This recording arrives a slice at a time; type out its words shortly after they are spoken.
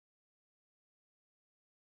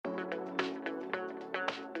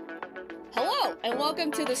and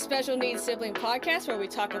welcome to the Special Needs Sibling Podcast, where we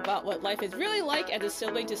talk about what life is really like as a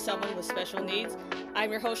sibling to someone with special needs. I'm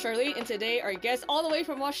your host, Charlene, and today our guest all the way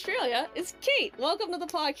from Australia is Kate. Welcome to the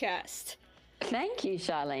podcast. Thank you,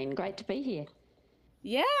 Charlene. Great to be here.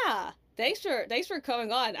 Yeah, thanks for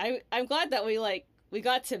coming on. I'm glad that we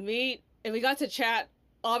got to meet and we got to chat.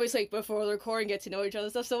 Obviously, before the recording, get to know each other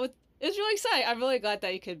and stuff. So it's really exciting. I'm really glad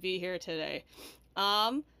that you could be here today.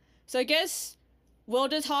 So I guess we'll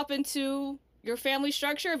just hop into your family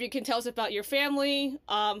structure. If you can tell us about your family,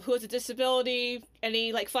 who has a disability,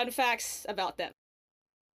 any fun facts about them.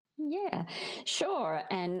 Yeah, sure.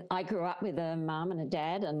 And I grew up with a mum and a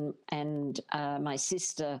dad, and my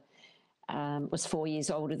sister was 4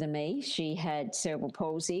 years older than me. She had cerebral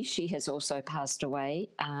palsy. She has also passed away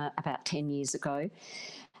about 10 years ago.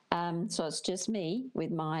 So it's just me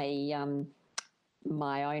with my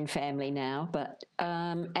own family now. But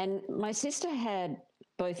and my sister had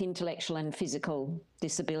both intellectual and physical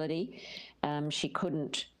disability. She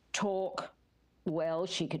couldn't talk well.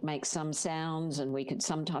 She could make some sounds and we could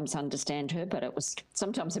sometimes understand her, but it was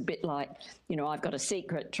sometimes a bit like, I've got a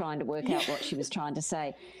secret trying to work out what she was trying to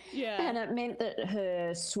say. Yeah. And it meant that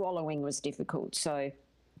her swallowing was difficult. So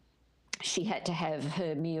she had to have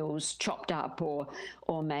her meals chopped up or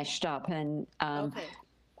mashed up. And Okay.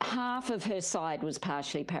 half of her side was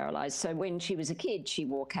partially paralysed. So when she was a kid, she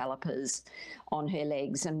wore calipers on her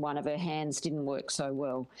legs and one of her hands didn't work so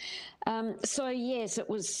well. So, yes, it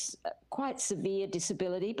was quite severe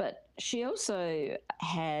disability, but she also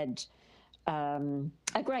had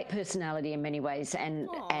a great personality in many ways and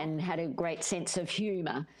had a great sense of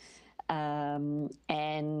humour.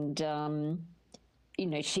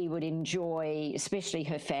 She would enjoy, especially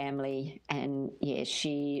her family, and, yeah,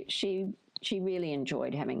 she really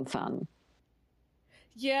enjoyed having fun.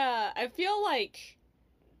 Yeah, I feel like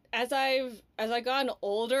as I've gotten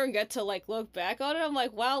older and get to look back on it, I'm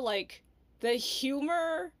like, wow, the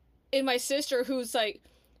humor in my sister, who's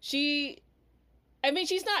she's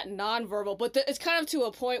not nonverbal, but it's kind of to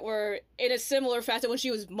a point where, in a similar fashion, when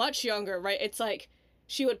she was much younger, right? It's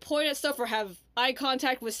she would point at stuff or have eye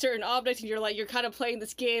contact with certain objects, and you're kind of playing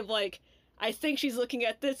this game I think she's looking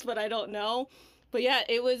at this, but I don't know. But yeah,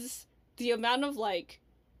 it was the amount of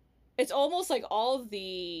it's almost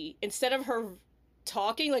instead of her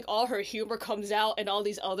talking, all her humor comes out in all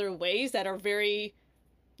these other ways that are very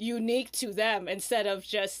unique to them, instead of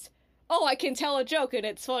just, oh, I can tell a joke and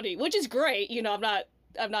it's funny, which is great. I'm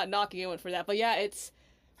not knocking anyone for that, but yeah, it's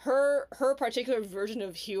her particular version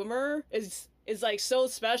of humor is so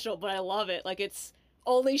special, but I love it. It's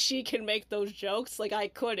only she can make those jokes. I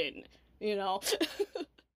couldn't,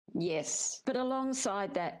 Yes, but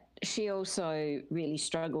alongside that, she also really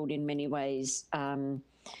struggled in many ways,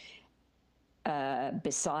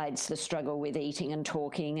 besides the struggle with eating and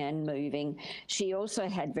talking and moving. She also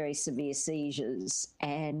had very severe seizures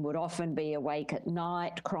and would often be awake at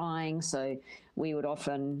night crying, so we would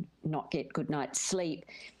often not get good night's sleep.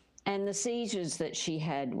 And the seizures that she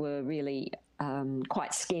had were really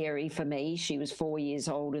quite scary for me. She was 4 years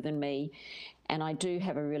older than me, and I do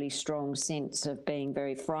have a really strong sense of being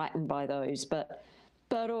very frightened by those, but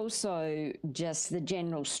also just the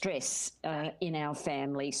general stress in our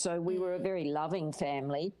family. So we were a very loving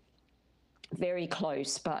family, very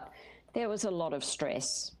close, but there was a lot of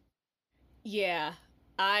stress. Yeah,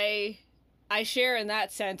 I share in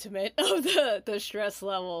that sentiment of the stress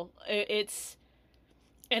level. It's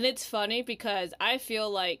funny because I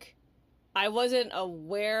feel like I wasn't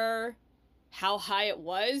aware how high it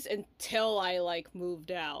was until I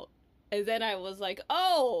moved out. And then I was like,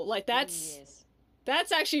 oh, that's... Yes.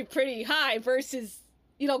 That's actually pretty high versus,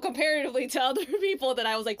 comparatively to other people that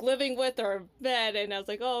I was living with or met, and I was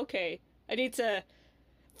like, oh, okay, I need to.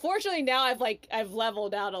 Fortunately, now I've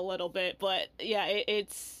leveled out a little bit, but yeah,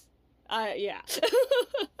 yeah,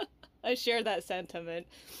 I share that sentiment.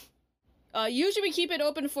 Usually we keep it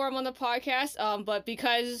open forum on the podcast, but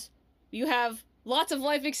because you have lots of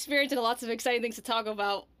life experience and lots of exciting things to talk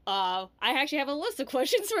about, I actually have a list of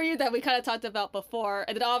questions for you that we kind of talked about before,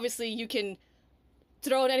 and then obviously you can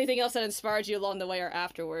throw in anything else that inspired you along the way or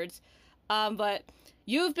afterwards. But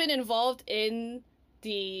you've been involved in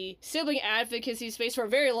the sibling advocacy space for a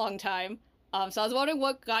very long time. So I was wondering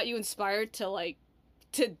what got you inspired to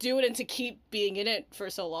do it and to keep being in it for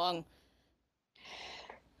so long.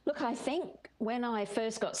 Look, I think when I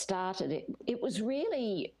first got started, it was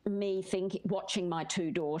really me watching my two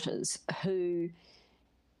daughters who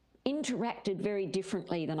interacted very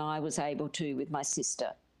differently than I was able to with my sister.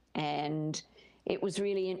 And it was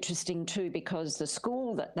really interesting too, because the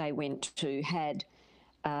school that they went to had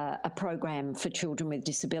a program for children with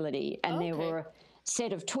disability, and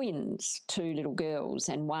set of twins, two little girls,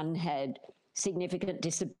 and one had significant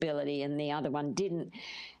disability and the other one didn't.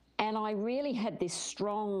 And I really had this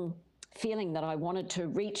strong feeling that I wanted to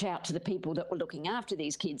reach out to the people that were looking after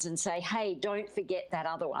these kids and say, hey, don't forget that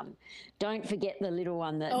other one. Don't forget the little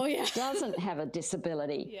one that doesn't have a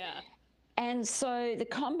disability. Yeah. And so the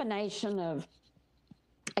combination of,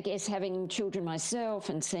 I guess, having children myself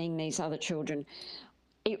and seeing these other children,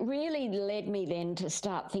 it really led me then to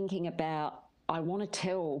start thinking about, I want to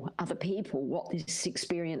tell other people what this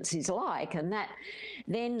experience is like. And that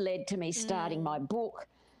then led to me starting my book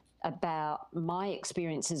about my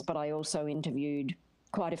experiences, but I also interviewed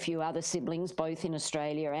quite a few other siblings, both in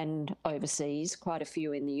Australia and overseas, quite a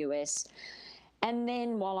few in the US. And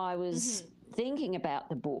then while I was thinking about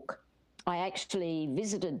the book, I actually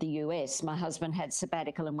visited the US. My husband had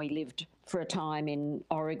sabbatical and we lived for a time in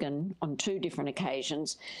Oregon on 2 different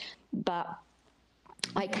occasions. But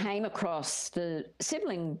I came across the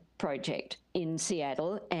Sibling Project in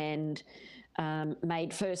Seattle and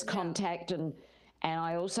made first contact, and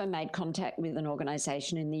I also made contact with an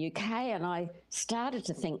organisation in the UK, and I started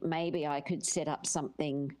to think maybe I could set up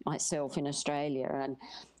something myself in Australia. And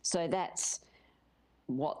so that's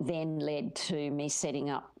what then led to me setting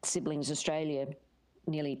up Siblings Australia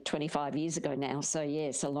nearly 25 years ago now. So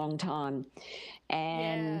yes, a long time.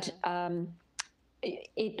 And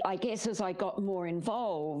I guess as I got more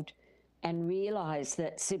involved and realised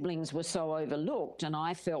that siblings were so overlooked, and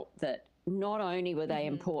I felt that not only were they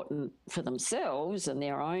important for themselves and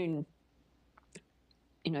their own,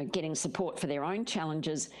 getting support for their own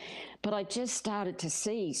challenges, but I just started to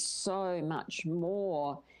see so much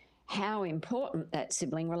more how important that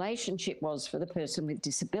sibling relationship was for the person with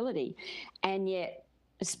disability. And yet,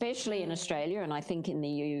 especially in Australia, and I think in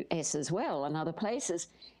the US as well and other places,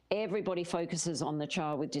 everybody focuses on the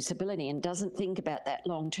child with disability and doesn't think about that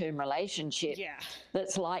long-term relationship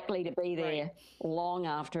that's likely to be there long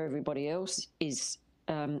after everybody else is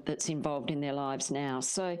that's involved in their lives now.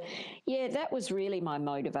 So, yeah, that was really my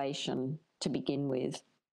motivation to begin with.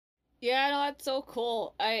 Yeah, no, that's so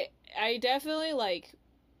cool. I definitely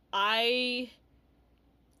I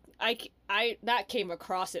not came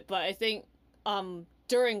across it, but I think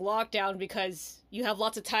during lockdown, because you have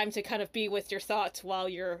lots of time to kind of be with your thoughts while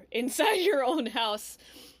you're inside your own house.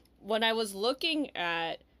 When I was looking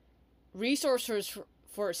at resources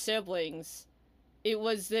for siblings, it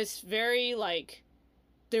was this very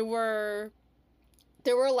there were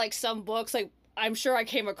some books, I'm sure I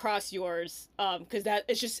came across yours because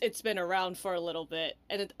it's been around for a little bit,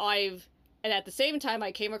 and at the same time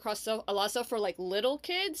I came across a lot of stuff for little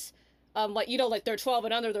kids. They're 12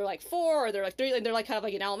 and under, they're 4 or they're 3, and they're kind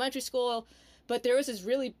of in elementary school. But there was this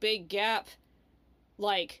really big gap,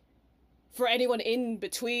 for anyone in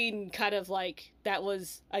between, kind of that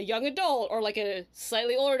was a young adult or a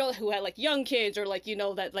slightly older adult who had young kids, or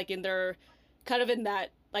that in their kind of in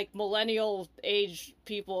that millennial age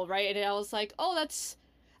people, right? And I was I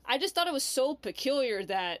just thought it was so peculiar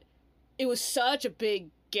that it was such a big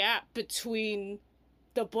gap between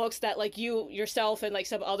the books that you yourself and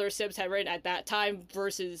some other sibs had written at that time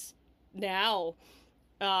versus now.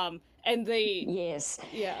 And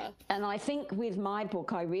I think with my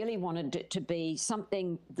book I really wanted it to be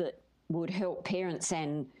something that would help parents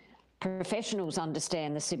and professionals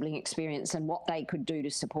understand the sibling experience and what they could do to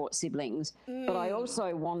support siblings. But I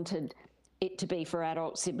also wanted it to be for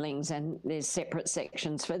adult siblings, and there's separate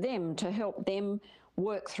sections for them to help them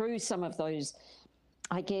work through some of those,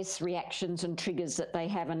 I guess, reactions and triggers that they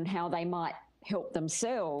have, and how they might help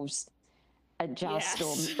themselves adjust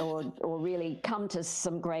or really come to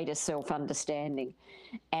some greater self-understanding.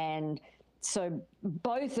 And so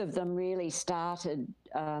both of them really started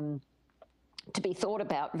to be thought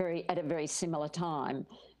about at a very similar time,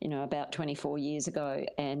 about 24 years ago.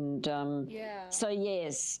 And so,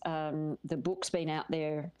 yes, the book's been out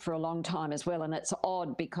there for a long time as well, and it's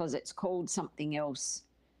odd because it's called something else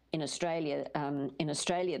in Australia. In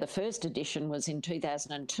Australia, the first edition was in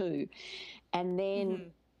 2002, and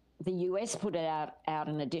then the US put out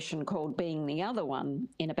an edition called Being the Other One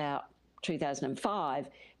in about 2005,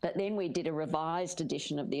 but then we did a revised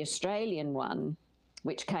edition of the Australian one,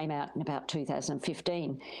 which came out in about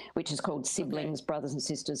 2015, which is called Siblings, Brothers and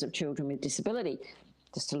Sisters of Children with Disability.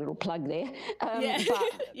 Just a little plug there. But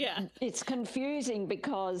it's confusing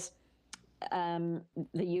because the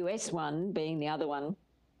US one, Being the Other One,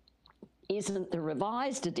 isn't the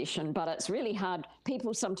revised edition, but it's really hard.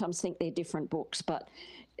 People sometimes think they're different books, but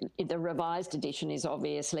the revised edition is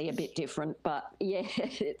obviously a bit different. But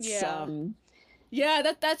it's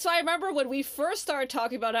Yeah, that's why I remember when we first started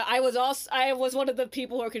talking about it. I was one of the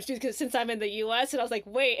people who were confused because since I'm in the U.S. and I was like,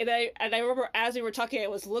 wait, and I remember as we were talking, I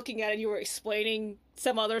was looking at it, and you were explaining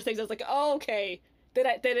some other things. I was like, oh, okay.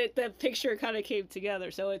 The picture kind of came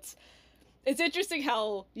together. So it's interesting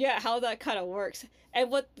how that kind of works.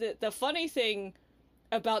 And what the funny thing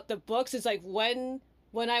about the books is like when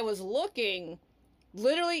I was looking,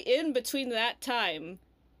 literally in between that time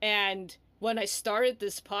and when I started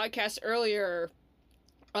this podcast earlier,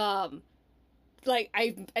 um like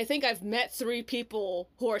I think I've met three people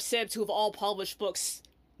who are Sibs who've all published books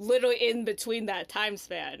literally in between that time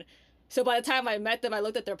span. So by the time I met them, I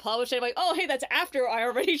looked at their publishing. I'm like, oh, hey, that's after I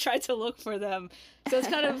already tried to look for them. So it's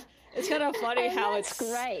kind of funny how that's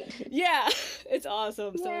great. Yeah, it's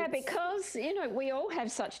awesome. Yeah, because we all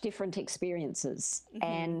have such different experiences,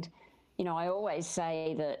 and I always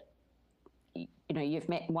say that you've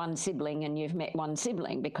met one sibling and you've met one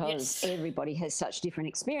sibling because everybody has such different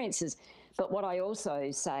experiences. But what I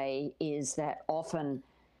also say is that often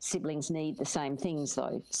siblings need the same things,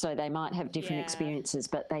 though. So they might have different experiences,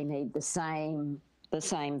 but they need the same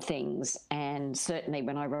things. And certainly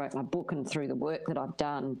when I wrote my book and through the work that I've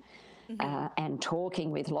done and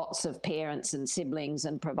talking with lots of parents and siblings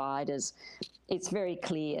and providers, it's very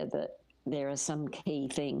clear that there are some key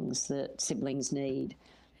things that siblings need.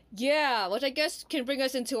 Yeah, which I guess can bring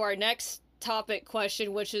us into our next topic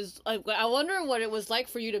question, which is like, I wonder what it was like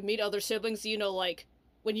for you to meet other siblings, like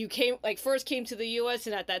when you first came to the US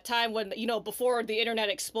and at that time when, before the internet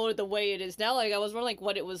exploded the way it is now. Like I was wondering like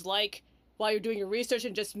what it was like while you're doing your research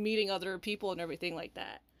and just meeting other people and everything like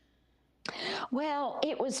that. Well,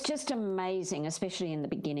 it was just amazing, especially in the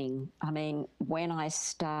beginning. I mean, when I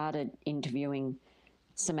started interviewing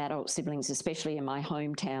some adult siblings, especially in my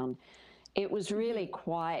hometown, it was really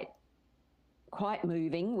quite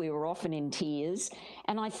moving. We were often in tears.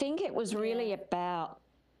 And I think it was really about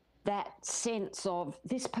that sense of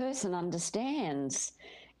this person understands.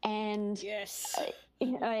 And,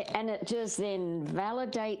 and it just then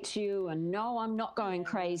validates you and no, I'm not going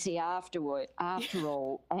crazy after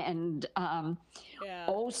all. And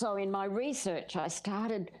also in my research, I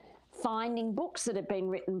started finding books that had been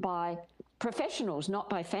written by professionals, not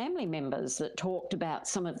by family members, that talked about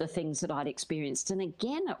some of the things that I'd experienced. And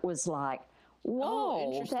again, it was like,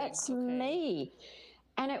 whoa, that's me.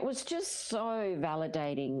 And it was just so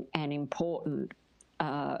validating and important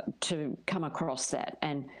to come across that.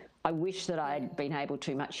 And I wish that I'd been able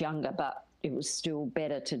to much younger, but it was still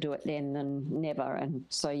better to do it then than never. And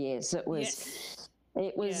so, yes, it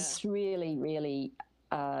was really, really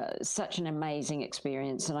such an amazing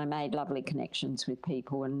experience, and I made lovely connections with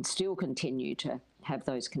people and still continue to have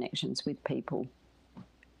those connections with people.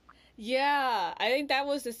 Yeah, I think that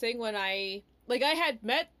was the thing when I had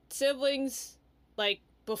met siblings like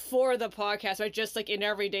before the podcast, right? Just like in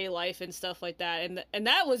everyday life and stuff like that, and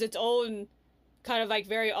that was its own kind of like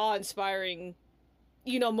very awe-inspiring,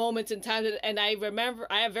 moments in time. And I remember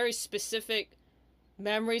I have very specific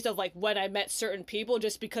memories of like when I met certain people,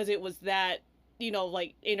 just because it was that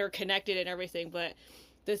like interconnected and everything. But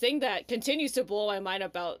the thing that continues to blow my mind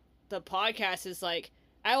about the podcast is like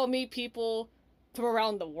I will meet people from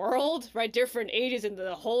around the world, right? Different ages and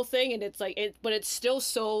the whole thing. And it's like but it's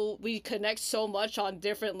still we connect so much on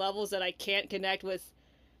different levels that I can't connect with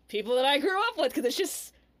people that I grew up with because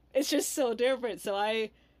it's just so different. So I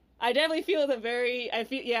definitely feel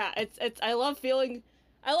I love feeling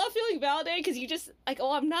validated because you just like,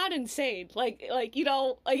 oh, I'm not insane. Like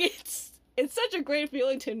it's such a great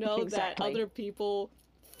feeling to know that other people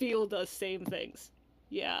feel the same things.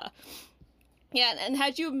 Yeah. Yeah, and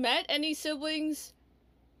had you met any siblings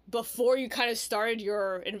before you kind of started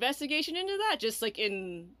your investigation into that? Just like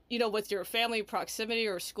in, with your family proximity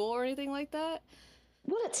or school or anything like that?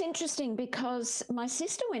 Well, it's interesting because my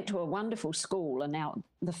sister went to a wonderful school and now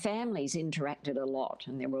the families interacted a lot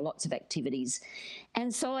and there were lots of activities.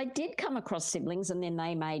 And so I did come across siblings and then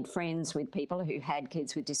they made friends with people who had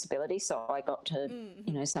kids with disabilities. So I got to,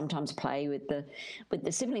 sometimes play with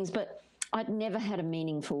the siblings, but I'd never had a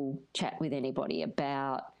meaningful chat with anybody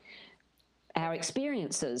about our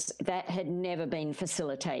experiences. That had never been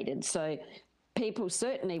facilitated. So people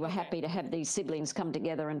certainly were happy to have these siblings come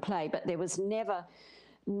together and play, but there was never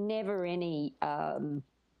any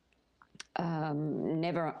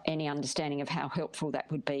understanding of how helpful that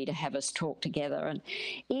would be to have us talk together. And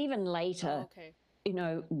even later,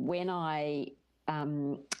 when I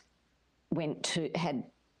had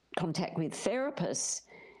contact with therapists,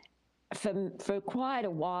 for quite a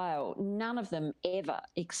while, none of them ever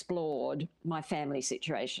explored my family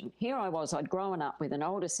situation. Here I was, I'd grown up with an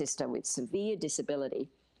older sister with severe disability,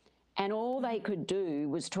 And all they could do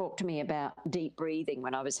was talk to me about deep breathing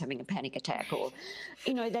when I was having a panic attack, or,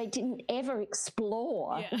 they didn't ever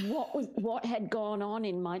explore Yeah. what had gone on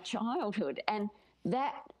in my childhood. And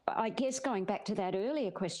that, I guess, going back to that earlier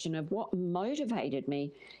question of what motivated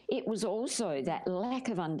me, it was also that lack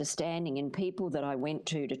of understanding in people that I went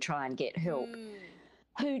to try and get help,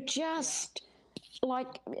 who just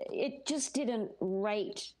it just didn't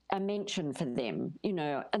rate a mention for them,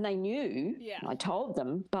 and they knew. I told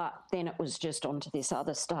them, but then it was just onto this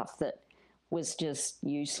other stuff that was just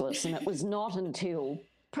useless. And it was not until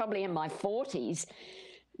probably in my 40s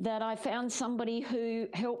that I found somebody who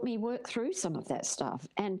helped me work through some of that stuff.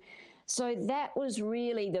 And so that was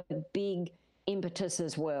really the big impetus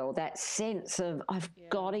as well, that sense of I've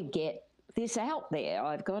got to get this out there.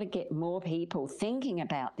 I've got to get more people thinking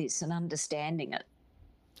about this and understanding it.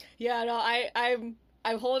 Yeah, no,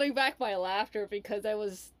 I'm holding back my laughter because I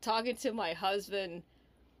was talking to my husband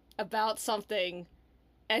about something,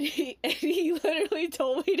 and he literally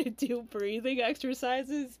told me to do breathing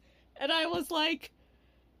exercises, and I was like,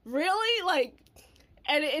 really? Like,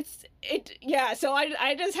 and so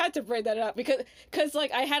I just had to bring that up because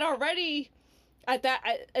like I had already at that,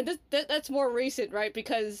 and that's more recent, right?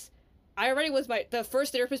 Because I already was the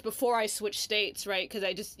first therapist before I switched states, right?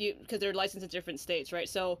 Because they're licensed in different states, right?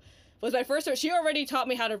 So was my first. She already taught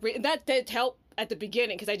me how to breathe, and that did help at the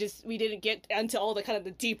beginning because we didn't get into all the kind of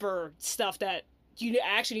the deeper stuff that you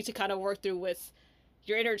actually need to kind of work through with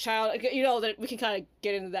your inner child. That we can kind of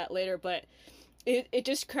get into that later, but it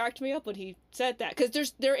just cracked me up when he said that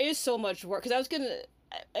because there is so much work. Because I was gonna,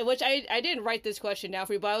 which I didn't write this question down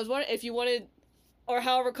for you, but I was wondering if you wanted, or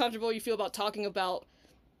however comfortable you feel about talking about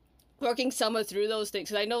working some through those things.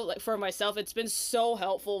 Because I know, like, for myself, it's been so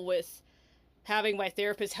helpful with having my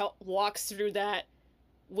therapist help walks through that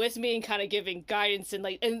with me and kind of giving guidance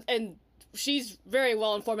and she's very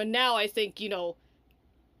well informed. And now I think,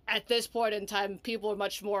 at this point in time, people are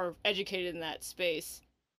much more educated in that space.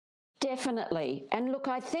 Definitely. And look,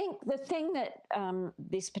 I think the thing that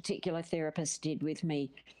this particular therapist did with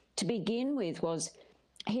me to begin with was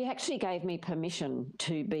he actually gave me permission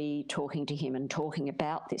to be talking to him and talking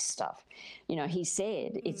about this stuff. He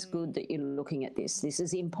said, it's good that you're looking at this. This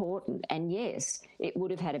is important. And yes, it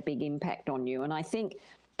would have had a big impact on you. And I think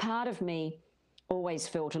part of me always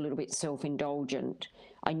felt a little bit self-indulgent.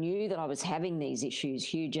 I knew that I was having these issues,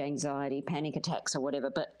 huge anxiety, panic attacks or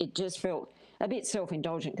whatever, but it just felt a bit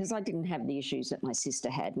self-indulgent because I didn't have the issues that my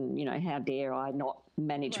sister had. And, how dare I not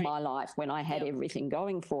manage my life when I had everything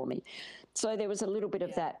going for me. So there was a little bit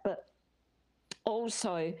of that. But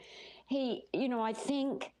also I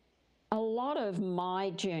think a lot of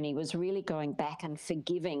my journey was really going back and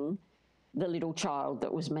forgiving the little child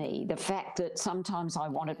that was me. The fact that sometimes I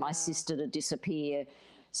wanted my sister to disappear.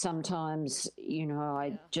 Sometimes,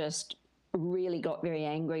 I just really got very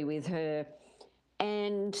angry with her.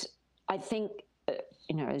 And I think,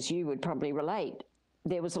 as you would probably relate,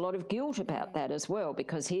 there was a lot of guilt about that as well,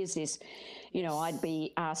 because here's this, I'd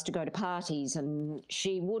be asked to go to parties and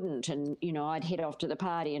she wouldn't, and, I'd head off to the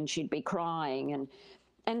party and she'd be crying.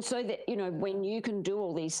 And so that, when you can do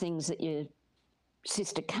all these things that your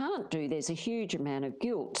sister can't do, there's a huge amount of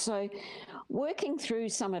guilt. So working through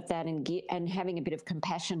some of that and having a bit of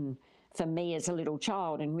compassion for me as a little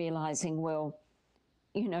child and realising, well,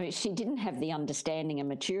 she didn't have the understanding and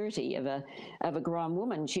maturity of a grown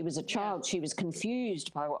woman. She was a child. She was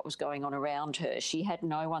confused by what was going on around her. She had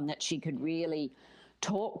no one that she could really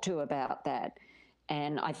talk to about that.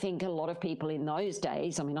 And I think a lot of people in those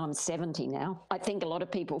days, I mean, I'm 70 now, I think a lot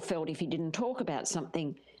of people felt if you didn't talk about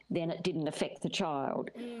something, then it didn't affect the child.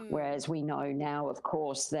 Whereas we know now, of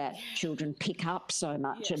course, that children pick up so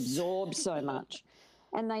much, absorb so much,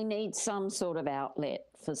 and they need some sort of outlet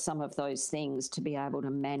for some of those things to be able to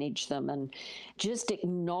manage them. And just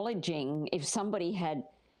acknowledging, if somebody had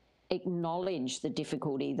acknowledged the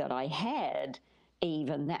difficulty that I had,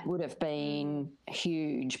 even that would have been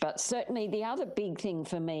huge. But certainly the other big thing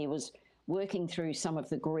for me was working through some of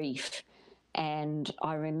the grief. And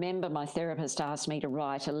I remember my therapist asked me to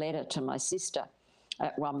write a letter to my sister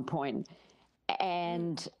at one point.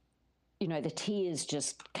 And the tears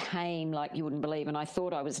just came like you wouldn't believe, and I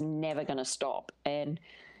thought I was never going to stop. But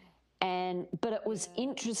it was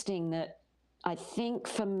interesting that I think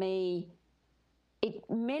for me, it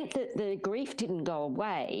meant that the grief didn't go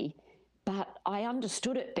away, but I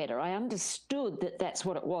understood it better. I understood that that's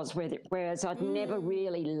what it was, whereas I'd never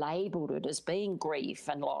really labelled it as being grief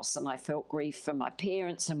and loss. And I felt grief for my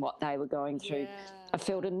parents and what they were going through. I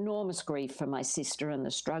felt enormous grief for my sister and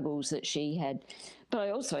the struggles that she had. But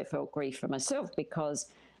I also felt grief for myself because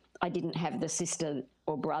I didn't have the sister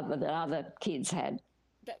or brother that other kids had.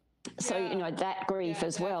 So, you know, that grief Yeah,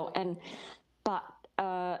 as well. exactly. And,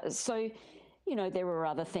 but, so, you know, there were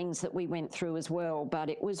other things that we went through as well, but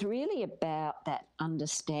it was really about that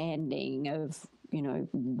understanding of, you know,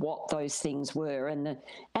 what those things were, and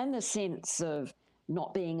the sense of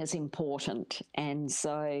not being as important. And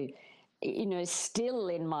so, you know, still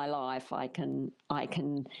in my life, I can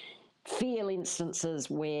feel instances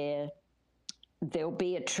where there'll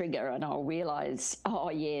be a trigger and I'll realize, oh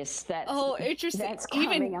yes, Oh, interesting. that's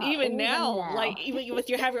Even coming up even even now, like now. even with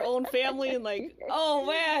you have your own family and like, oh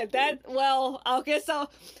man, that well, I guess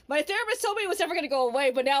my therapist told me it was never gonna go away,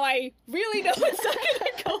 but now I really know it's not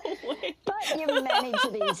gonna go away. But you manage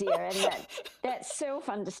it easier, and that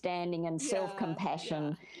self-understanding and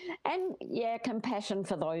self-compassion, and compassion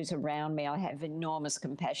for those around me. I have enormous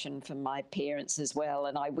compassion for my parents as well,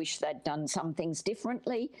 and I wish they'd done some things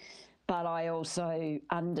differently, but I also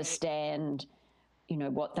understand, you know,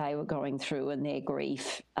 what they were going through and their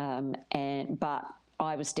grief. But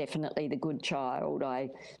I was definitely the good child. I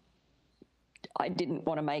didn't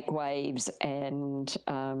want to make waves, and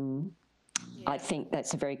I think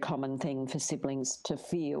that's a very common thing for siblings to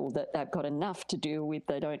feel, that they've got enough to deal with.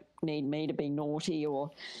 They don't need me to be naughty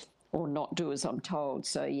or not do as I'm told.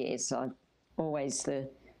 So yes, I'm always the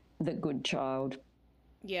good child.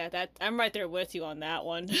 Yeah, that I'm right there with you on that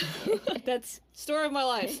one. That's story of my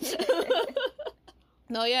life.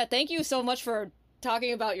 No, yeah, thank you so much for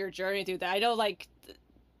talking about your journey through that. I know like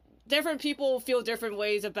different people feel different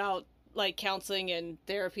ways about like counseling and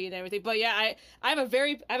therapy and everything. But yeah, I'm a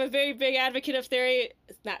very big advocate of therapy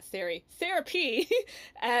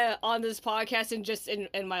on this podcast and just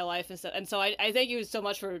in my life and stuff. And so I thank you so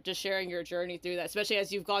much for just sharing your journey through that, especially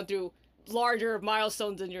as you've gone through larger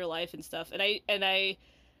milestones in your life and stuff. And I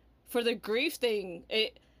for the grief thing,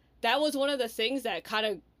 that was one of the things that kind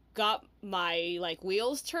of got my like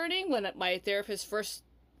wheels turning when my therapist first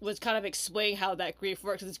was kind of explaining how that grief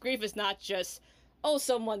works. Because grief is not just, oh,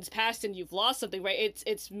 someone's passed and you've lost something, right?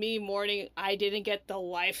 It's me mourning I didn't get the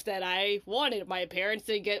life that I wanted. My parents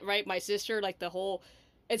didn't get right. My sister, like the whole.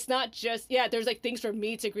 It's not just there's like things for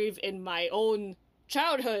me to grieve in my own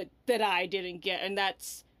childhood that I didn't get, and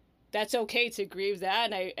that's okay to grieve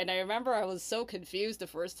that. And I remember I was so confused the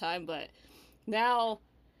first time, but now,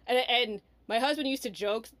 and my husband used to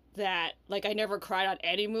joke that like I never cried on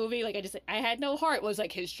any movie, like I had no heart was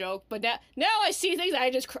like his joke. But now I see things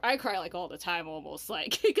I cry like all the time almost,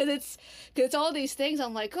 like because it's all these things.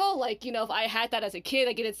 I'm like, oh, like, you know, if I had that as a kid,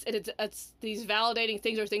 like it's these validating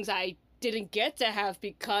things or things I didn't get to have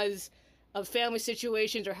because of family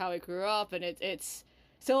situations or how I grew up. And it's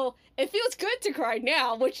so it feels good to cry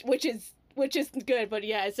now, which is good. But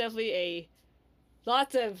yeah, it's definitely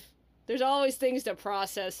lots of, there's always things to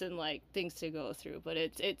process and like things to go through, but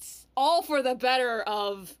it's all for the better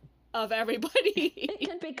of everybody. It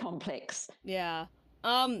can be complex. Yeah.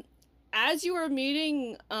 As you were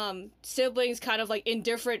meeting siblings kind of like in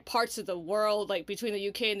different parts of the world, like between the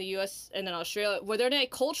UK and the US and then Australia, were there any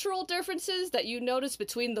cultural differences that you noticed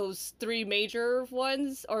between those three major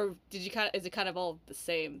ones, or is it kind of all the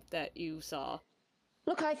same that you saw?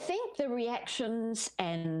 Look, I think the reactions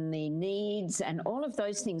and the needs and all of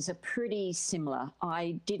those things are pretty similar.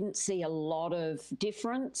 I didn't see a lot of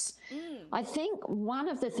difference. I think one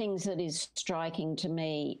of the things that is striking to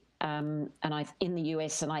me, in the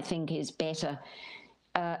US, and I think is better,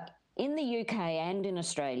 in the UK and in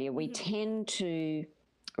Australia, we tend to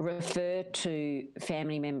refer to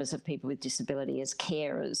family members of people with disability as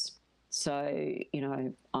carers. So, you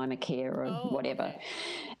know, I'm a carer, whatever. Okay.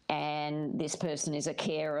 And this person is a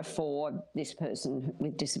carer for this person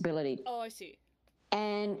with disability. Oh, I see.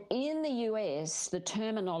 And in the US, the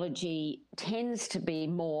terminology tends to be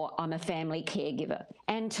more, I'm a family caregiver.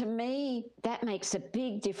 And to me, that makes a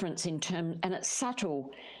big difference in terms, and it's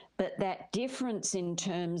subtle, but that difference in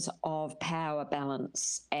terms of power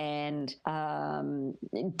balance and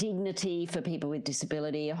dignity for people with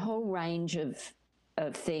disability, a whole range of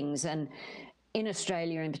things. And in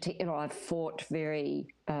Australia in particular, I've fought very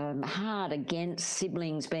hard against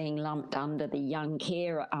siblings being lumped under the young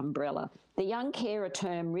carer umbrella. The young carer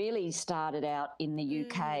term really started out in the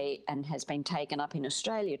UK and has been taken up in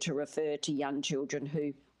Australia to refer to young children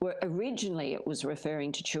who were originally, it was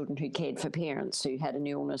referring to children who cared for parents who had an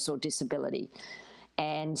illness or disability.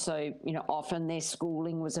 And so, you know, often their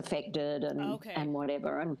schooling was affected and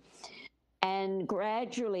whatever. And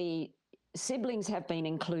gradually siblings have been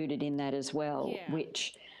included in that as well,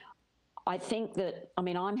 which I think that, I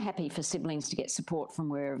mean, I'm happy for siblings to get support from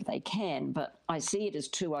wherever they can, but I see it as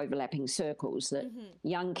two overlapping circles, that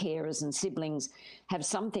young carers and siblings have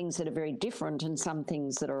some things that are very different and some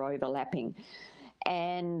things that are overlapping.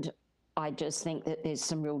 And I just think that there's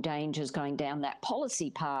some real dangers going down that policy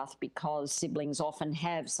path because siblings often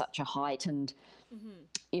have such a heightened,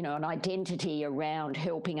 an identity around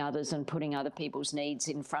helping others and putting other people's needs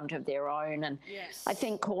in front of their own. And Yes. I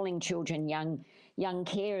think calling children young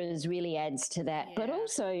carers really adds to that. Yeah. But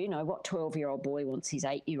also, what 12-year-old boy wants his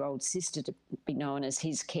 8-year-old sister to be known as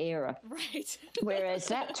his carer? Right. Whereas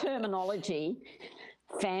that terminology,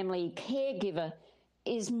 family caregiver,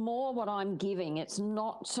 is more what I'm giving. It's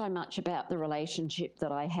not so much about the relationship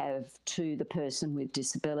that I have to the person with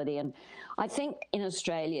disability. And I think in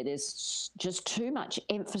Australia, there's just too much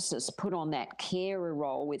emphasis put on that carer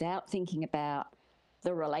role without thinking about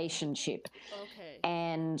the relationship. Okay.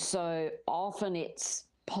 And so often it's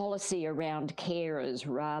policy around carers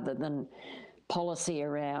rather than policy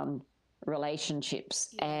around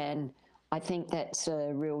relationships. Yeah. And I think that's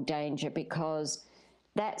a real danger because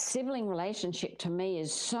that sibling relationship to me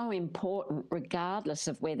is so important regardless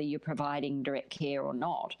of whether you're providing direct care or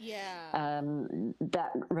not. Yeah.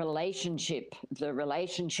 That relationship, the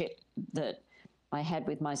relationship that I had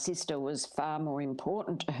with my sister was far more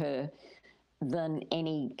important to her than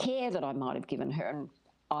any care that I might have given her. And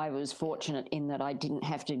I was fortunate in that I didn't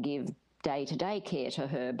have to give day-to-day care to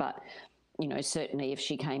her, but certainly if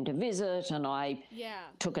she came to visit and I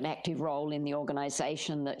took an active role in the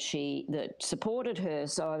organisation that supported her,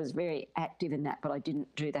 so I was very active in that, but I didn't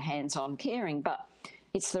do the hands-on caring. But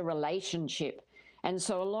it's the relationship. And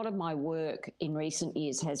so a lot of my work in recent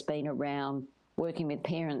years has been around working with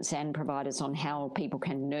parents and providers on how people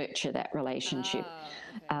can nurture that relationship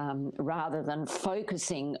rather than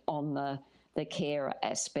focusing on the carer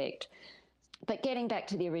aspect. But getting back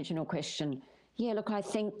to the original question, yeah, look, I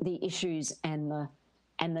think the issues and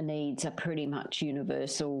the needs are pretty much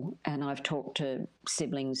universal. And I've talked to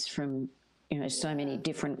siblings from, so many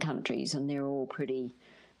different countries, and they're all pretty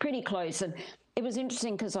close. And it was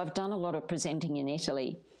interesting because I've done a lot of presenting in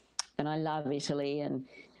Italy, and I love Italy, and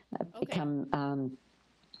I've become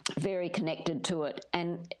very connected to it.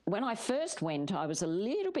 And when I first went, I was a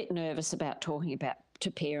little bit nervous about talking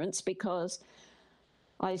to parents because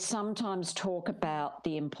I sometimes talk about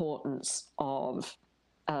the importance of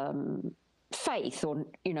faith, or,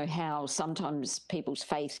 how sometimes people's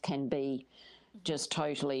faith can be just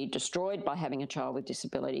totally destroyed by having a child with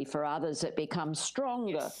disability. For others, it becomes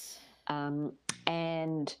stronger. Yes.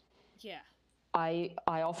 And I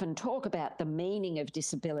often talk about the meaning of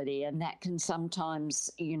disability, and that can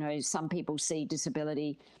sometimes, some people see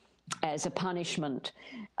disability as a punishment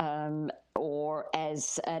or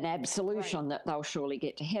as an absolution that they'll surely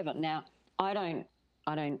get to heaven. Now, I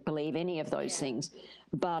don't believe any of those things,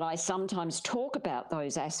 but I sometimes talk about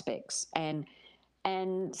those aspects, and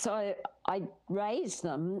so I raised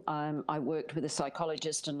them. I worked with a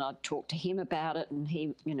psychologist, and I talked to him about it, and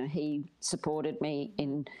he supported me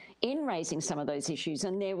in raising some of those issues,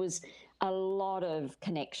 and there was a lot of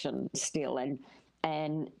connection still,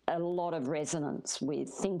 and a lot of resonance with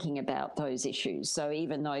thinking about those issues. So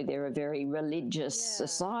even though they're a very religious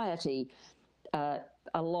society, a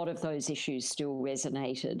lot of those issues still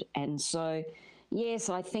resonated. And so, yes,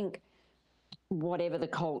 I think whatever the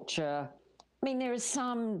culture, there are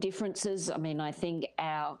some differences. I think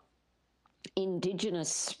our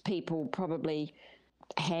Indigenous people probably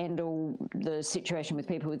handle the situation with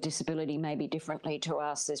people with disability maybe differently to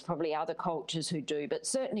us. There's probably other cultures who do, but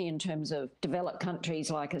certainly in terms of developed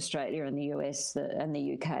countries like Australia and the US and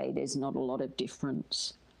the UK, there's not a lot of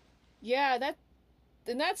difference. Yeah,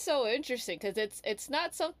 that's so interesting because it's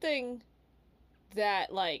not something that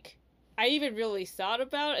I even really thought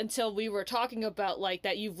about until we were talking about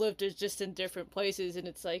that you've lived just in different places, and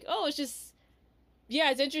it's it's just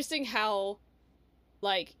it's interesting how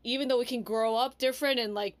even though we can grow up different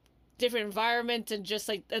and different environments and just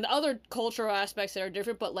and other cultural aspects that are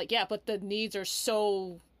different, but but the needs are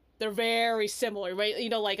they're very similar, right?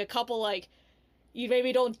 A couple you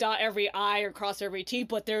maybe don't dot every I or cross every T,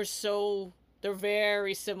 but they're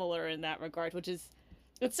very similar in that regard, which is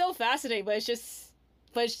it's so fascinating.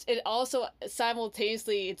 But it also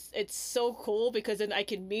simultaneously it's so cool because then I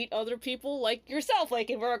can meet other people like yourself,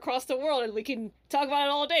 and we're across the world, and we can talk about it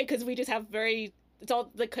all day because we just have it's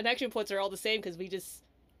all the connection points are all the same because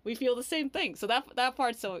we feel the same thing. So that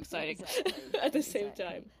part's so exciting at the same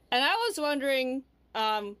time. And I was wondering,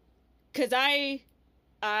 because I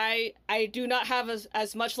do not have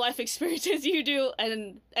as much life experience as you do,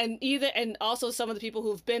 and also some of the people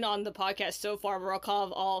who've been on the podcast so far were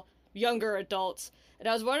all younger adults. And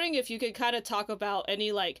I was wondering if you could kind of talk about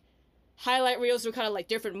any highlight reels or kind of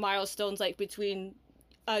different milestones between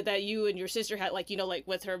that you and your sister had,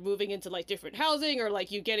 with her moving into different housing, or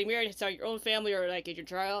you getting married and starting your own family, or in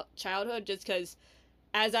your childhood, just because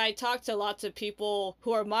as I talk to lots of people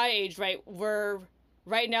who are my age, right, we're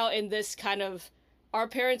right now in this kind of, our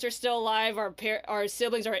parents are still alive, our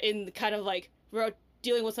siblings are in kind of like, we're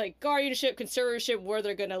dealing with like guardianship, conservatorship, where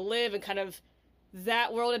they're gonna live, and kind of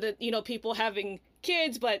that world, and you know, people having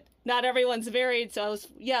kids, but not everyone's married. So I was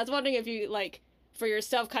wondering if you like for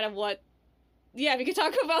yourself, kind of what, yeah, if you could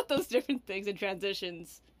talk about those different things and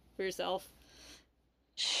transitions for yourself.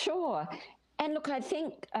 Sure. And look, I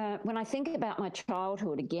think when I think about my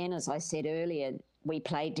childhood, again, as I said earlier, we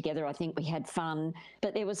played together. I think we had fun,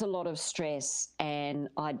 but there was a lot of stress, and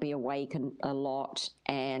I'd be awake a lot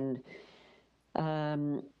and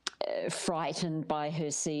um, frightened by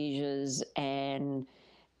her seizures. And,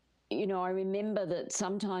 you know, I remember that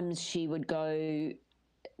sometimes she would go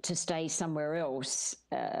to stay somewhere else.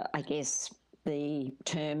 I guess the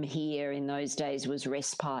term here in those days was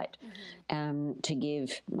respite, to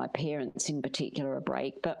give my parents in particular a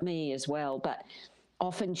break, but me as well. But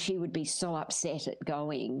often she would be so upset at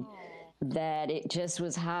going that it just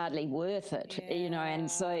was hardly worth it, you know. And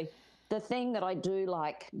so the thing that I do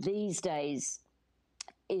like these days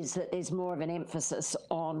is that there's more of an emphasis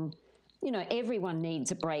on, you know, everyone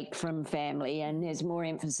needs a break from family, and there's more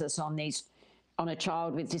emphasis on a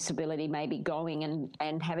child with disability maybe going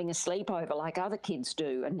and having a sleepover like other kids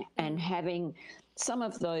do, and having some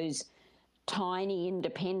of those tiny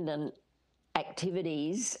independent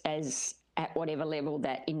activities as at whatever level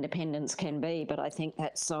that independence can be. But I think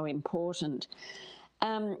that's so important.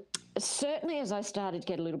 Certainly as I started to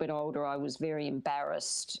get a little bit older, I was very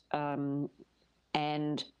embarrassed,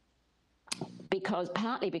 and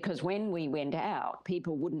partly because when we went out,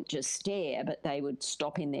 people wouldn't just stare, but they would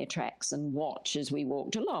stop in their tracks and watch as we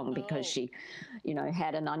walked along, because she, you know,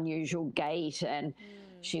 had an unusual gait, and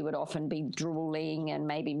she would often be drooling and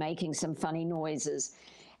maybe making some funny noises.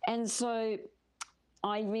 And so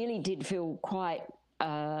I really did feel quite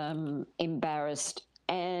embarrassed,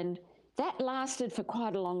 and that lasted for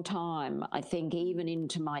quite a long time, I think, even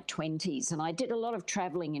into my 20s. And I did a lot of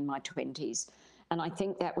traveling in my 20s. And I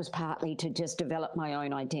think that was partly to just develop my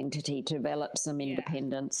own identity, to develop some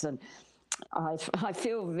independence. And I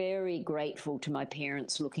feel very grateful to my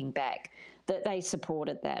parents looking back that they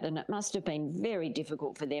supported that. And it must have been very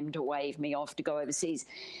difficult for them to wave me off to go overseas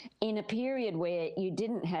in a period where you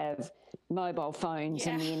didn't have mobile phones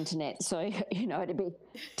and the internet. So, you know, it'd be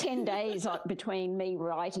 10 days between me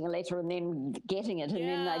writing a letter and then getting it, and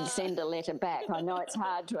then they'd send a letter back. I know it's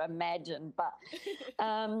hard to imagine, but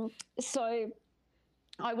so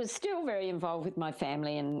I was still very involved with my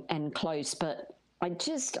family and close, but I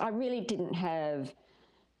really didn't have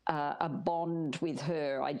a bond with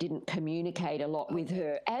her. I didn't communicate a lot with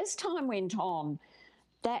her. As time went on,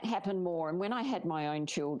 that happened more. And when I had my own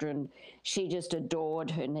children, she just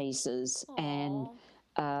adored her nieces. Aww.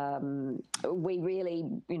 And we really,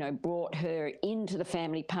 you know, brought her into the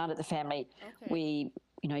family, part of the family. Okay. We,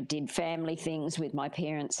 you know, did family things with my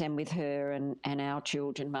parents and with her and our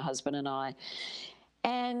children, my husband and I.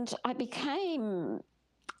 And I became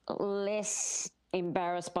less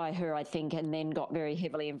embarrassed by her, I think, and then got very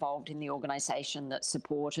heavily involved in the organisation that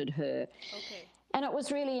supported her. Okay. And it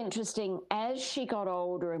was really interesting as she got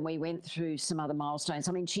older and we went through some other milestones.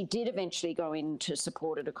 I mean, she did eventually go into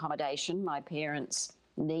supported accommodation. My parents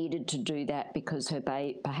needed to do that because her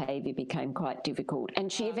behaviour became quite difficult.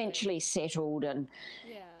 And she eventually settled,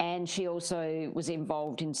 and she also was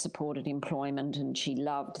involved in supported employment, and she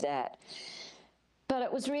loved that. But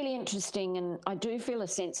it was really interesting, and I do feel a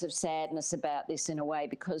sense of sadness about this in a way,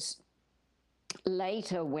 because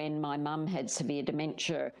later when my mum had severe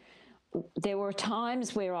dementia, there were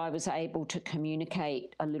times where I was able to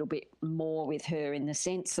communicate a little bit more with her, in the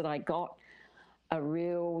sense that I got a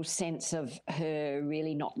real sense of her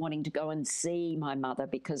really not wanting to go and see my mother,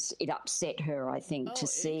 because it upset her, I think, to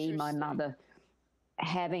see my mother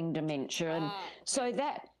having dementia. And so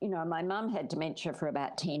that, you know, my mum had dementia for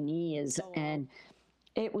about 10 years, and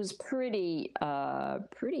it was pretty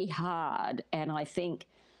hard. And I think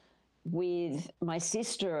with my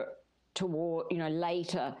sister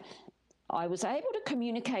later, I was able to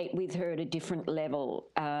communicate with her at a different level,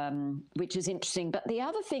 which is interesting. But the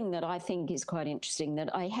other thing that I think is quite interesting,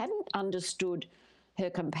 that I hadn't understood her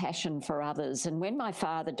compassion for others. And when my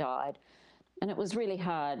father died, and it was really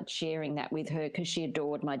hard sharing that with her, because she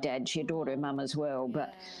adored my dad, she adored her mum as well.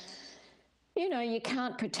 But, you know, you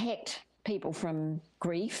can't protect people from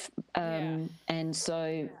grief. And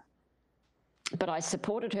so, but I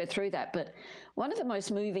supported her through that. But one of the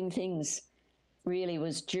most moving things really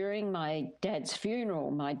was during my dad's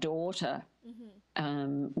funeral, my daughter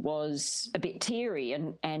was a bit teary,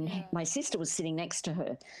 and my sister was sitting next to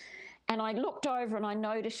her. And I looked over and I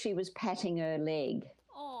noticed she was patting her leg.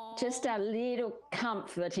 just a little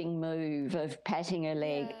comforting move of patting her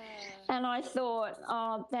leg. Yeah. And I thought,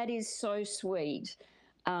 oh, that is so sweet.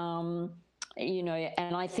 Um,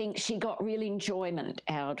 and I think she got real enjoyment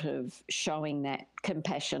out of showing that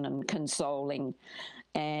compassion and consoling.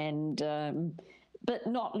 And, but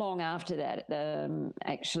not long after that,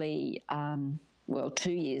 actually, well,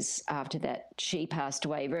 2 years after that, she passed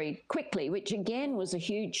away very quickly, which again was a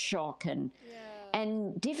huge shock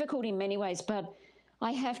and difficult in many ways. But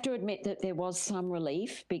I have to admit that there was some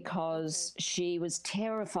relief because she was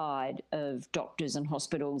terrified of doctors and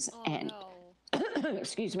hospitals and,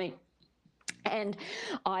 excuse me, and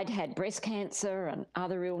I'd had breast cancer and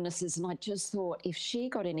other illnesses, and I just thought if she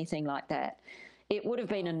got anything like that, it would have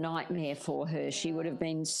been a nightmare for her. She would have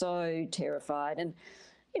been so terrified. And,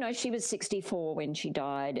 she was 64 when she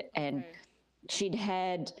died, and she'd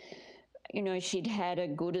had a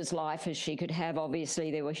good as life as she could have.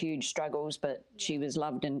 Obviously, there were huge struggles, but she was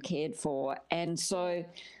loved and cared for. And so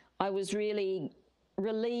I was really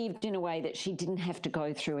relieved in a way that she didn't have to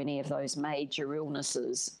go through any of those major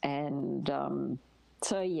illnesses. And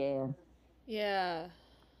so, yeah. Yeah.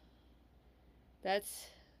 I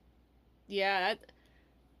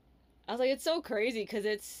was like, it's so crazy because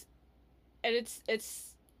it's,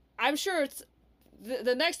 I'm sure it's,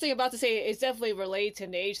 the next thing I'm about to say is definitely related to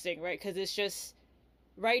an age thing, right? Because it's just,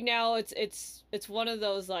 right now, it's one of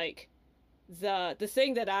those, like, the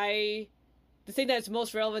thing that's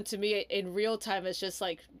most relevant to me in real time is just,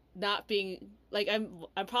 like, not being, like, I'm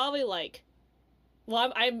probably, like,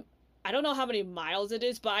 well, I don't know how many miles it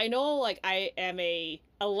is, but I know, like, I am a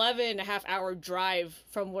 11.5 hour drive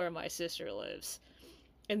from where my sister lives.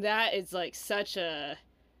 And that is, like, such a,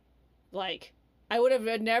 like, I would have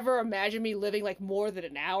never imagined me living, like, more than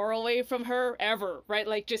an hour away from her, ever, right?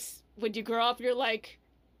 Like, just, when you grow up, you're like,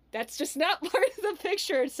 that's just not part of the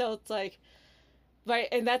picture, so it's like, right,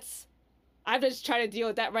 and I'm just trying to deal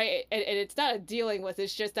with that, right, and it's not a dealing with,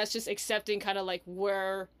 that's just accepting kind of, like,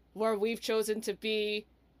 where we've chosen to be,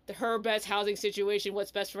 her best housing situation,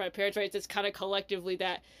 what's best for my parents, right, it's kind of collectively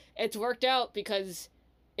that it's worked out, because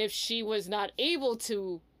if she was not able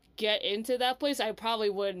to get into that place, I probably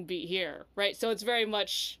wouldn't be here, right? So it's very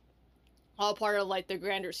much all part of, like, the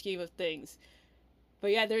grander scheme of things.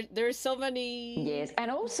 But yeah, there's so many. Yes,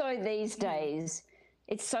 and also these days,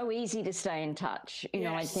 it's so easy to stay in touch.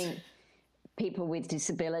 I think people with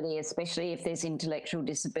disability, especially if there's intellectual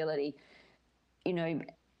disability,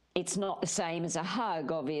 it's not the same as a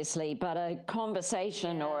hug, obviously, but a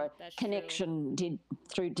conversation or a connection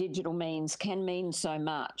through digital means can mean so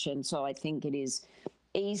much. And so I think it is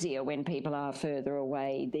easier when people are further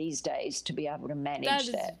away these days to be able to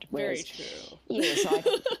manage that. Very true. Yes,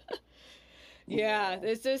 yeah,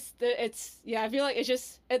 I feel like it's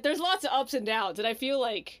just, there's lots of ups and downs, and I feel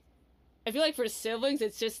like for siblings,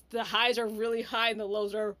 it's just the highs are really high and the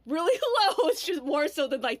lows are really low. It's just more so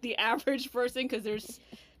than, like, the average person, because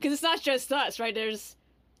it's not just us, right?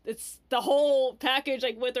 It's the whole package,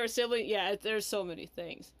 like, with our sibling. Yeah, there's so many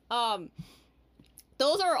things.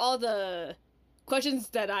 Those are all the questions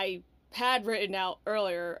that I had written out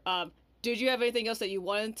earlier. Did you have anything else that you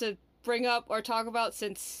wanted to bring up or talk about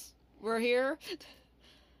since we're here?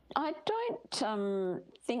 I don't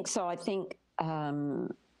think so. I think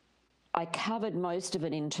I covered most of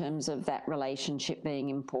it in terms of that relationship being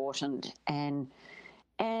important. And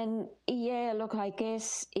yeah, look, I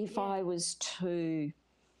guess if I was to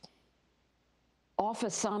offer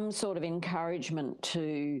some sort of encouragement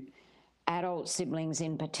to adult siblings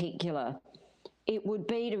in particular, it would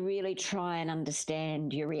be to really try and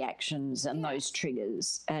understand your reactions and those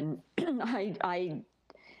triggers. And I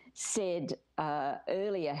said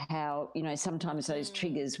earlier how, sometimes those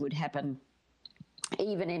triggers would happen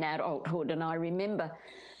even in adulthood. And I remember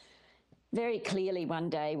very clearly one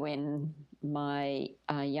day when my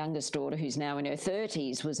youngest daughter, who's now in her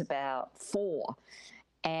 30s, was about 4.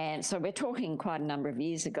 And so we're talking quite a number of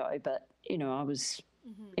years ago, but, I was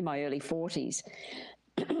in my early 40s.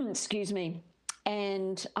 Excuse me.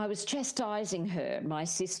 And I was chastising her. My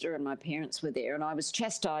sister and my parents were there, and I was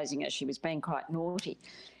chastising her. She was being quite naughty.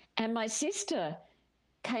 And my sister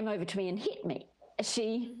came over to me and hit me.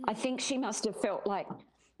 I think she must have felt like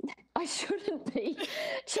I shouldn't be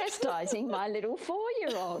chastising my little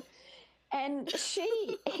 4-year-old. And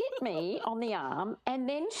she hit me on the arm, and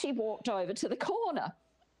then she walked over to the corner.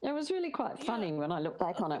 It was really quite funny when I look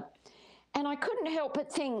back on it. And I couldn't help but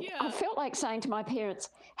think, I felt like saying to my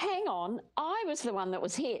parents, hang on, I was the one that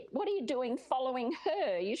was hit. What are you doing following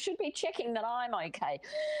her? You should be checking that I'm okay.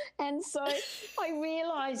 And so I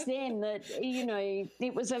realised then that,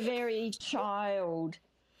 it was a very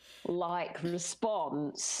like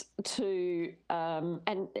response to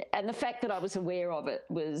and the fact that I was aware of it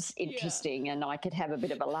was interesting, and I could have a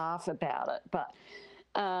bit of a laugh about it.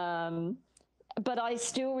 But I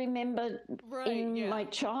still remember in my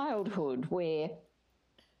childhood where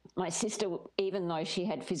my sister, even though she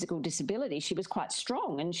had physical disability, she was quite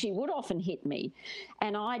strong, and she would often hit me,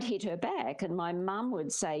 and I'd hit her back, and my mum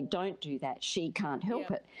would say, "Don't do that, she can't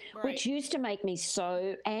help it," which used to make me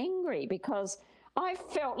so angry because I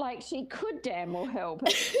felt like she could damn well help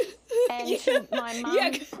it. And my mum...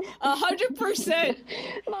 100%.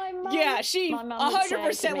 My mum... Yeah, she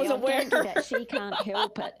 100% was aware. Don't do that, she can't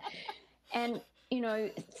help it. And, you know,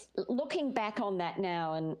 looking back on that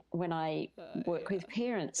now, and when I work with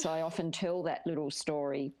parents, I often tell that little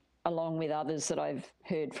story along with others that I've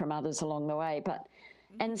heard from others along the way,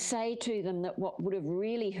 and say to them that what would have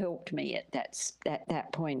really helped me at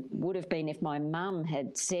that point would have been if my mum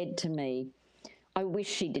had said to me, "I wish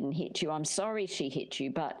she didn't hit you. I'm sorry she hit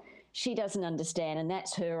you, but she doesn't understand, and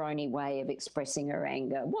that's her only way of expressing her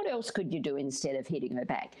anger. What else could you do instead of hitting her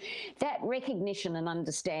back?" That recognition and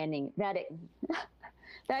understanding, that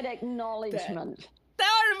acknowledgement.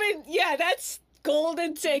 That's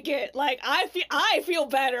golden ticket. Like, I feel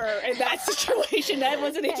better in that situation. That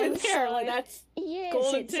wasn't even there. Like, that's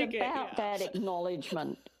golden ticket. It's about that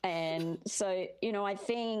acknowledgement. And so, you know, I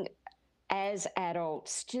think as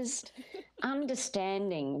adults, just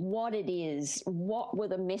understanding what it is, what were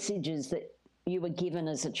the messages that you were given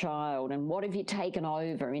as a child, and what have you taken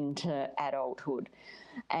over into adulthood,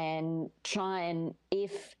 and try and,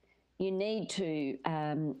 if you need to,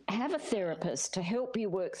 have a therapist to help you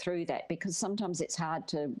work through that, because sometimes it's hard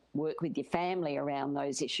to work with your family around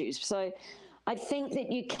those issues. So I think that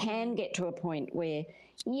you can get to a point where,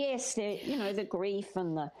 yes, the grief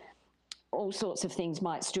and all sorts of things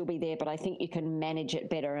might still be there, but I think you can manage it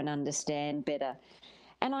better and understand better.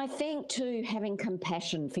 And I think, too, having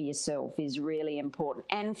compassion for yourself is really important,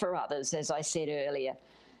 and for others, as I said earlier,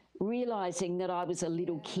 realising that I was a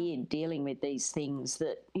little kid dealing with these things,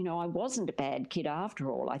 that, you know, I wasn't a bad kid after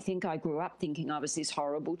all. I think I grew up thinking I was this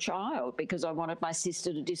horrible child because I wanted my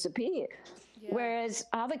sister to disappear. Yeah. Whereas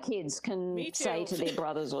other kids can say to their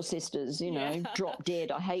brothers or sisters, you know, "Drop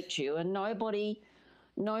dead, I hate you," and nobody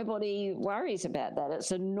worries about that.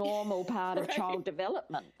 It's a normal part of child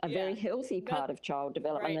development, a very healthy part of child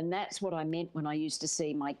development. And that's what I meant when I used to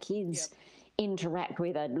see my kids interact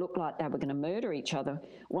where they'd look like they were going to murder each other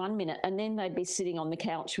one minute, and then they'd be sitting on the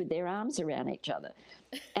couch with their arms around each other.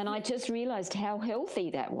 And I just realised how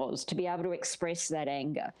healthy that was, to be able to express that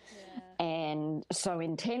anger and so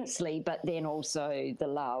intensely, but then also the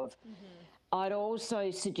love. I'd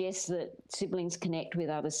also suggest that siblings connect with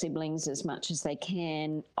other siblings as much as they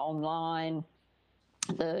can online.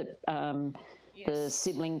 The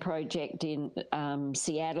Sibling Project in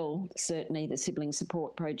Seattle, certainly the Sibling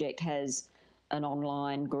Support Project, has an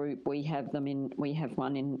online group. We have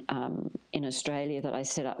one in Australia that I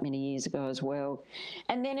set up many years ago as well.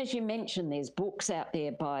 And then, as you mentioned, there's books out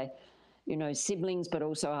there by, you know, siblings, but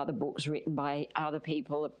also other books written by other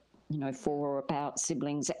people, you know, for or about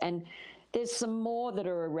siblings. And there's some more that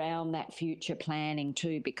are around that future planning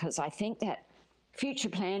too, because I think that future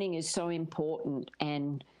planning is so important,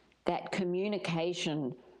 and that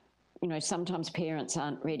communication, you know, sometimes parents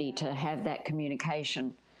aren't ready to have that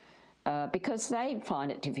communication because they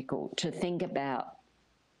find it difficult to think about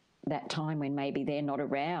that time when maybe they're not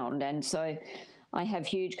around. And so I have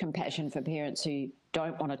huge compassion for parents who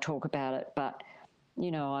don't want to talk about it, but you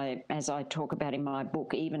know, as I talk about in my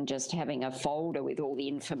book, even just having a folder with all the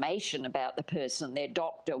information about the person, their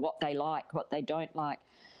doctor, what they like, what they don't like.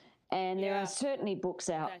 And there are certainly books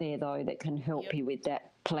out there, though, that can help you with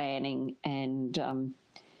that planning and,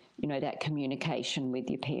 you know, that communication with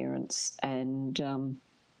your parents. And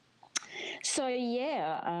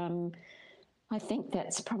I think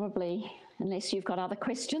that's probably, unless you've got other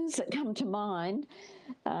questions that come to mind.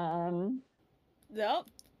 Nope,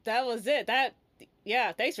 that was it.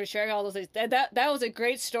 Thanks for sharing all those things. That was a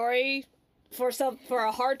great story for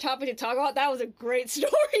a hard topic to talk about. That was a great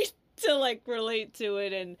story to like relate to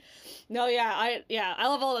it. And I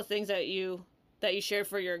love all the things that you shared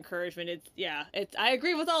for your encouragement. I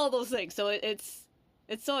agree with all of those things. So it's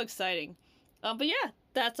so exciting. But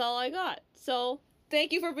that's all I got. So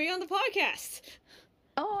thank you for being on the podcast.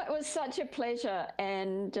 Oh, it was such a pleasure.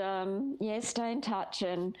 And stay in touch.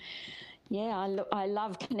 And I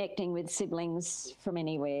love connecting with siblings from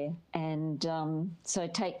anywhere. And so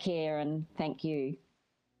take care, and thank you.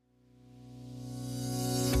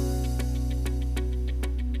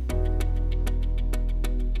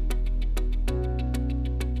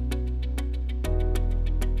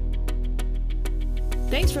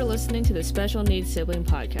 Thanks for listening to the Special Needs Sibling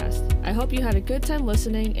Podcast. I hope you had a good time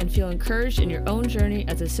listening and feel encouraged in your own journey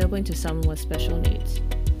as a sibling to someone with special needs.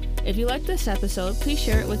 If you liked this episode, please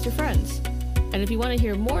share it with your friends. And if you want to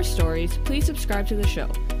hear more stories, please subscribe to the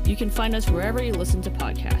show. You can find us wherever you listen to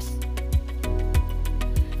podcasts.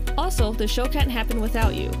 Also, the show can't happen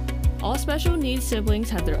without you. All special needs siblings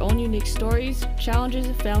have their own unique stories, challenges,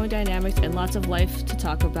 family dynamics, and lots of life to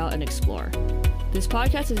talk about and explore. This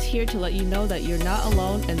podcast is here to let you know that you're not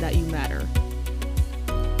alone and that you matter.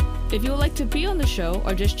 If you would like to be on the show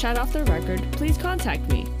or just chat off the record, please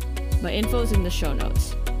contact me. My info is in the show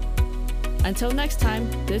notes. Until next time,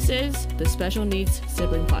 this is the Special Needs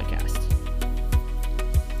Sibling Podcast.